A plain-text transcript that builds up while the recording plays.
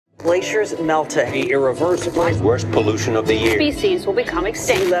Glaciers melting. The irreversible worst pollution of the year. Species will become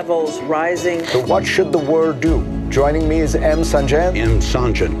extinct. Sea levels rising. So what should the world do? Joining me is Sanjayan.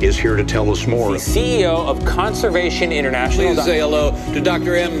 Sanjayan is here to tell us more. The CEO of Conservation International. Please say hello to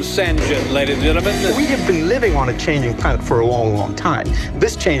Dr. Sanjayan, ladies and gentlemen. We have been living on a changing planet for a long, long time.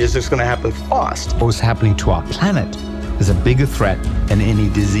 This change is just going to happen fast. What's happening to our planet is a bigger threat than any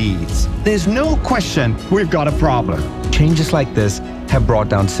disease. There's no question we've got a problem. Changes like this have brought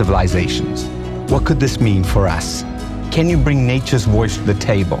down civilizations. What could this mean for us? Can you bring nature's voice to the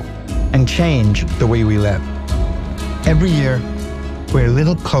table and change the way we live? Every year, we're a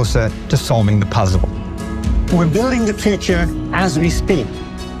little closer to solving the puzzle. We're building the future as we speak.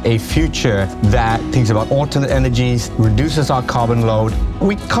 A future that thinks about alternate energies, reduces our carbon load.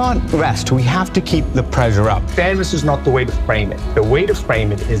 We can't rest. We have to keep the pressure up. Fairness is not the way to frame it. The way to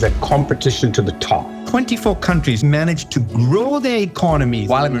frame it is a competition to the top. 24 countries managed to grow their economies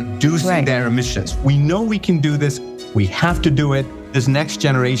while reducing their emissions. We know we can do this. We have to do it. This next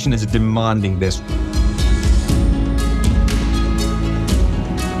generation is demanding this.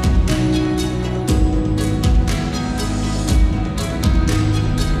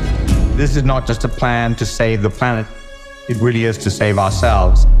 This is not just a plan to save the planet. It really is to save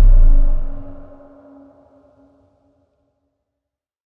ourselves.